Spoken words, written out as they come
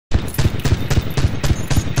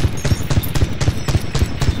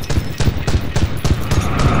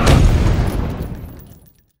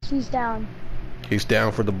He's down. He's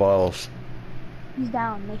down for the balls. He's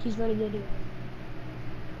down. Like he's ready to do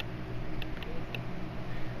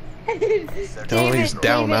it. Tell him he's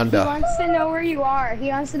down David, under. He wants to know where you are. He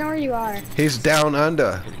wants to know where you are. He's down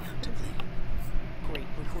under.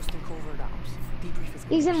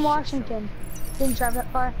 He's in Washington. Didn't drive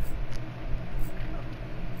that far.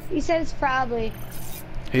 He says probably.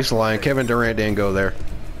 He's lying. Kevin Durant didn't go there.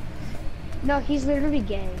 No, he's literally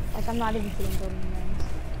gay. Like, I'm not even kidding.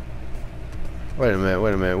 Wait a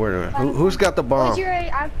minute. Who's got the bomb?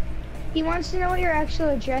 He wants to know what your actual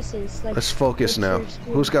address is. Like, let's focus now.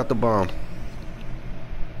 Who's got the bomb?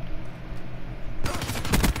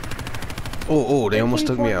 Oh, they almost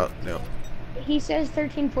took me out. No. He says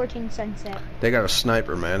 1314 Sunset. They got a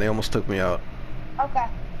sniper, man. They almost took me out. Okay.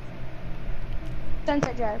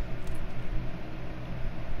 Sunset Drive.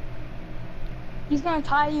 He's gonna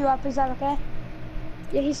tie you up, is that okay?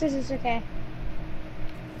 Yeah, he says it's okay.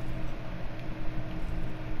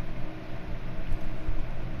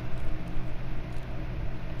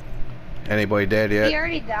 Anybody dead yet? He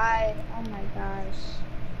already died. Oh my gosh.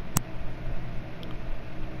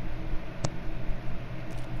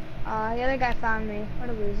 The other guy found me. What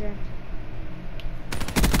a loser.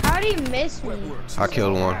 How did he miss me? I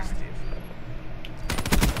killed one.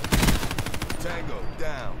 Tango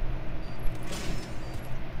down.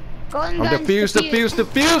 I'm defused.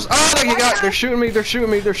 Oh, you got. They're shooting me.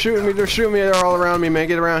 They're all around me, man.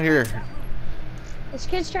 Get around here. This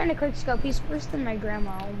kid's trying to quick scope. He's worse than my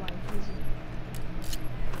grandma. Oh my Jesus.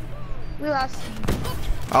 We lost him.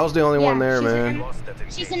 I was the only one there, man.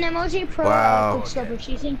 She's an emoji pro quick scoper.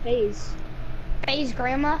 She's in FaZe. FaZe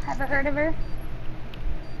grandma. Ever heard of her?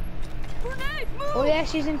 Oh yeah,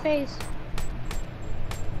 she's in FaZe.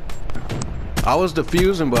 I was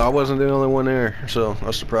defusing, but I wasn't the only one there, so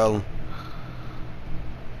that's the problem.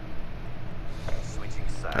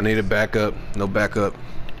 I needed backup. No backup.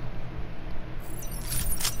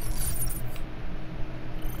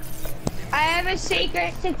 I have a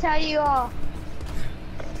secret to tell you all.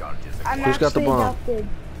 Who's got the bomb?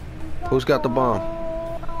 Who's got the bomb?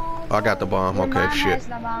 Oh, I got the bomb. Okay, shit.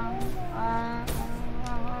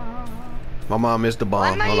 My mom is the bomb.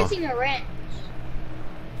 Why am I using a wrench?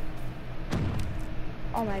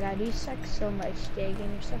 Oh my god, you suck so much, Dig,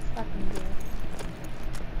 and you're so fucking good.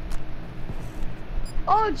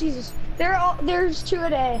 Oh Jesus, there's 2 a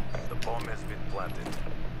day. The bomb has been planted.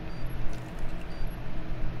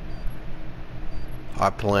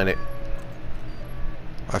 I've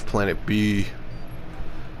planted B.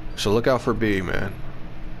 So look out for B, man.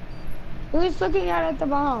 Who's looking out at the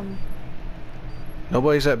bomb?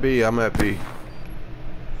 Nobody's at B. I'm at B.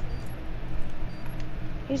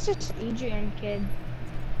 He's just Adrian kid.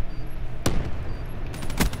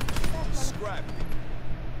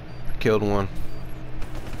 Killed one.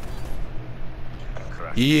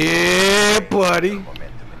 Yeah, buddy.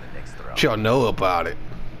 What y'all know about it?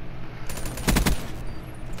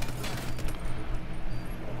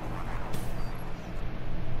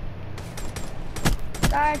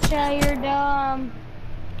 Gotcha, you're dumb.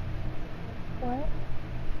 What?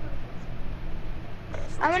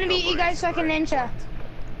 I'm gonna beat you guys so I can ninja.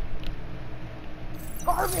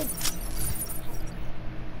 Garbage.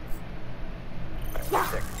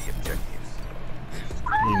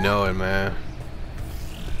 You know it, man.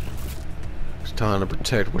 It's time to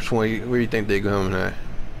protect. Which one? Where you think they going at?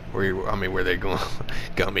 Where they going?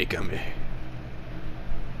 Gummy. I'm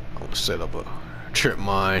gonna set up a trip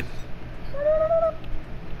mine.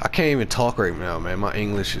 I can't even talk right now, man. My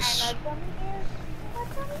English is.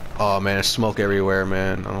 Oh man, there's smoke everywhere,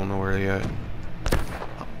 man. I don't know where they at.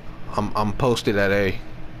 I'm posted at A.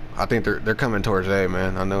 I think they're coming towards A,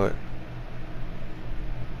 man. I know it.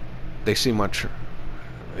 They see my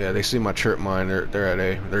they see my trip mine. They're at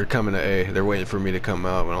A. They're coming to A. They're waiting for me to come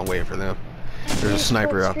out, and I'm waiting for them. There's a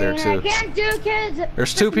sniper out there too.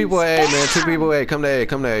 There's 2 people at A, man. 2 people at A. Come to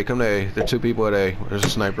A. There's 2 people at A. There's a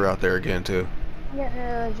sniper out there again too.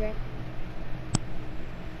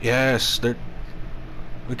 Yes,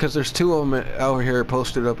 because there's 2 of them out here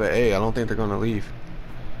posted up at A. I don't think they're gonna leave.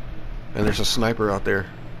 And there's a sniper out there.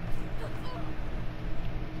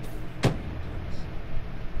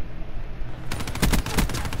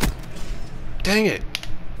 Dang it.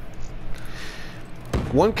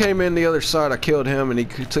 One came in the other side. I killed him and he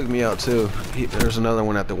took me out too. There's another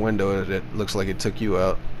one at the window that looks like it took you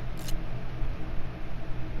out.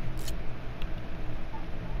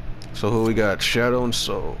 So who we got? Shadow and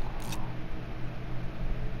Soul.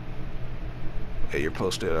 Yeah, you're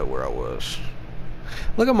posted at where I was.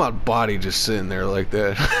 Look at my body just sitting there like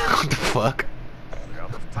that. What the fuck? We're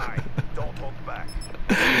out of time. Don't hold back. back.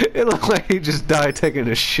 It looked like he just died taking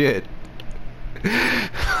a shit.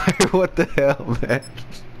 What the hell, man?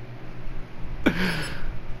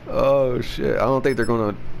 Oh shit! I don't think they're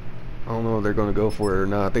gonna. I don't know if they're gonna go for it or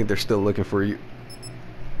not. I think they're still looking for you.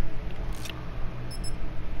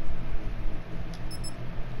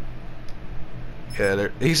 Yeah,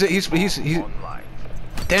 he's. Online.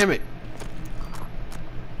 Damn it!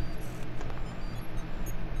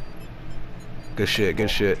 Good shit. Good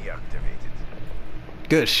shit. Deactivated.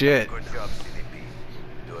 Good shit. Good job, CDP.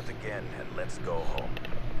 Do it again and let's go home.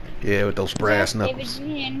 Yeah, with those brass David, knuckles. did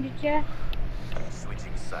you end it yet?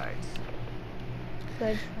 Switching sides.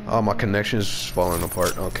 Good. Oh, my connection's falling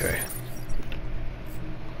apart. Okay.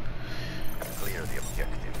 Clear the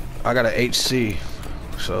objective. I got an HC,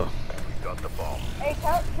 so. We got the bomb. Hey,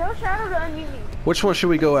 tell Shadow to unmute me. Which one should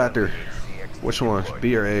we go after? CXD Which one? deployed.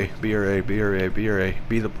 B or A? B or A? B or A? B or A?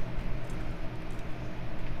 B the.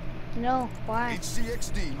 No, why?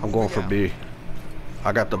 HCXD. I'm going for B.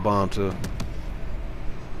 I got the bomb too.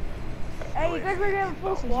 Hey, you guys were doing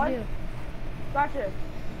full squad? do? Gotcha.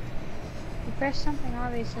 You pressed something,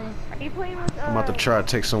 obviously. Are you playing with, I'm about to try to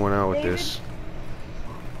take someone out with David? this.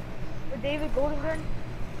 with David Golden Gun?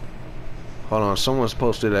 Hold on, someone's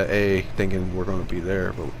posted at A thinking we're gonna be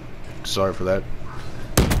there, but sorry for that,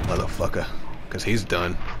 motherfucker, cause he's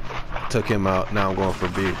done. Took him out. Now I'm going for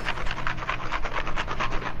B.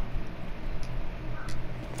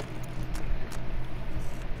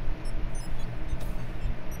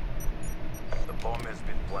 The bomb has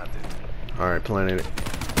been planted. All right, planted it.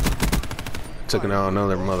 Took out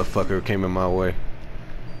another motherfucker who came in my way.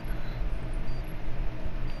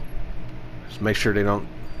 Just make sure they don't.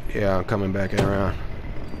 Yeah, I'm coming back around.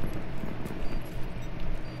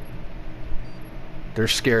 They're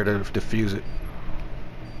scared to defuse it.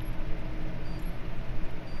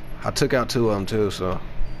 I took out 2 of them too, so.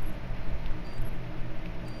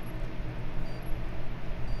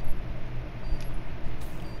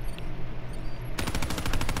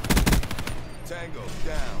 Tango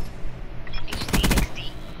down.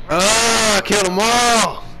 Oh, I killed them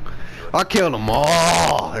all! I killed them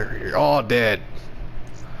all! They're all dead.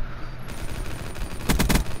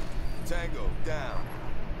 Tango down.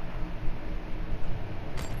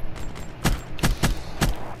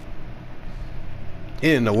 He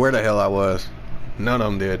didn't know where the hell I was. None of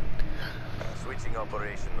them did. Switching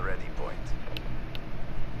operation ready point.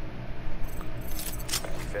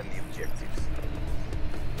 Defend the objectives.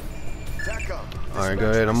 TACOM. Alright, go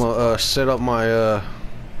ahead. I'm gonna set up my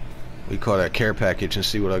we call that care package and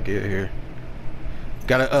see what I get here.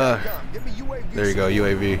 Got a Give me UAV. there you go,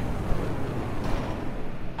 UAV.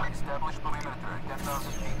 Establish perimeter.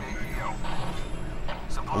 10,000 feet ATO.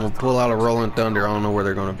 I'm gonna pull out a Rolling Thunder. I don't know where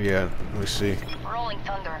they're gonna be at. Let me see. Rolling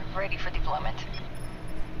Thunder, ready for deployment.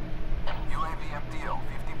 UAV MTO.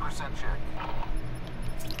 50% check.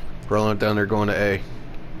 Rolling Thunder going to A.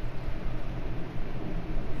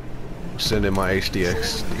 Send in my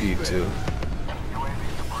HDX E2.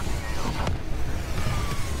 UAV departing AO.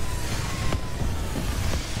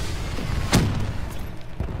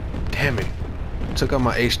 Damn it. Took out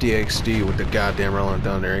my HDXD with the goddamn Rolling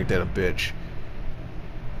Thunder. Ain't that a bitch?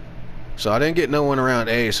 So I didn't get no one around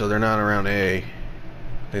A, so they're not around A. I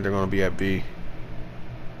think they're gonna be at B.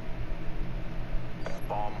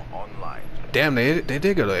 Bomb online. Damn, they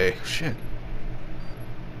did go to A. Shit.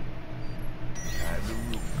 As a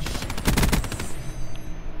rule.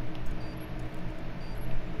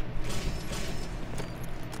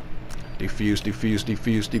 Defuse, defuse,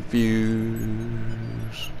 defuse,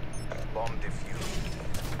 defuse. Bomb defused.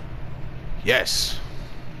 Yes.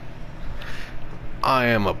 I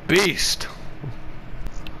am a beast.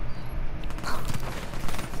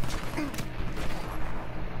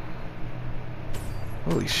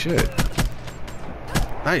 Holy shit.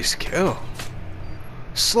 Nice kill.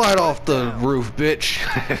 Slide off the roof, bitch.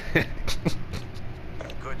 Good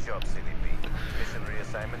job, CDP. Mission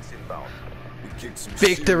reassignments inbound. We kicked some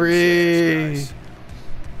Victory! serious ass, guys.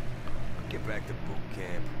 Get back to boot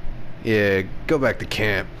camp. Yeah, go back to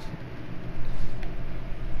camp.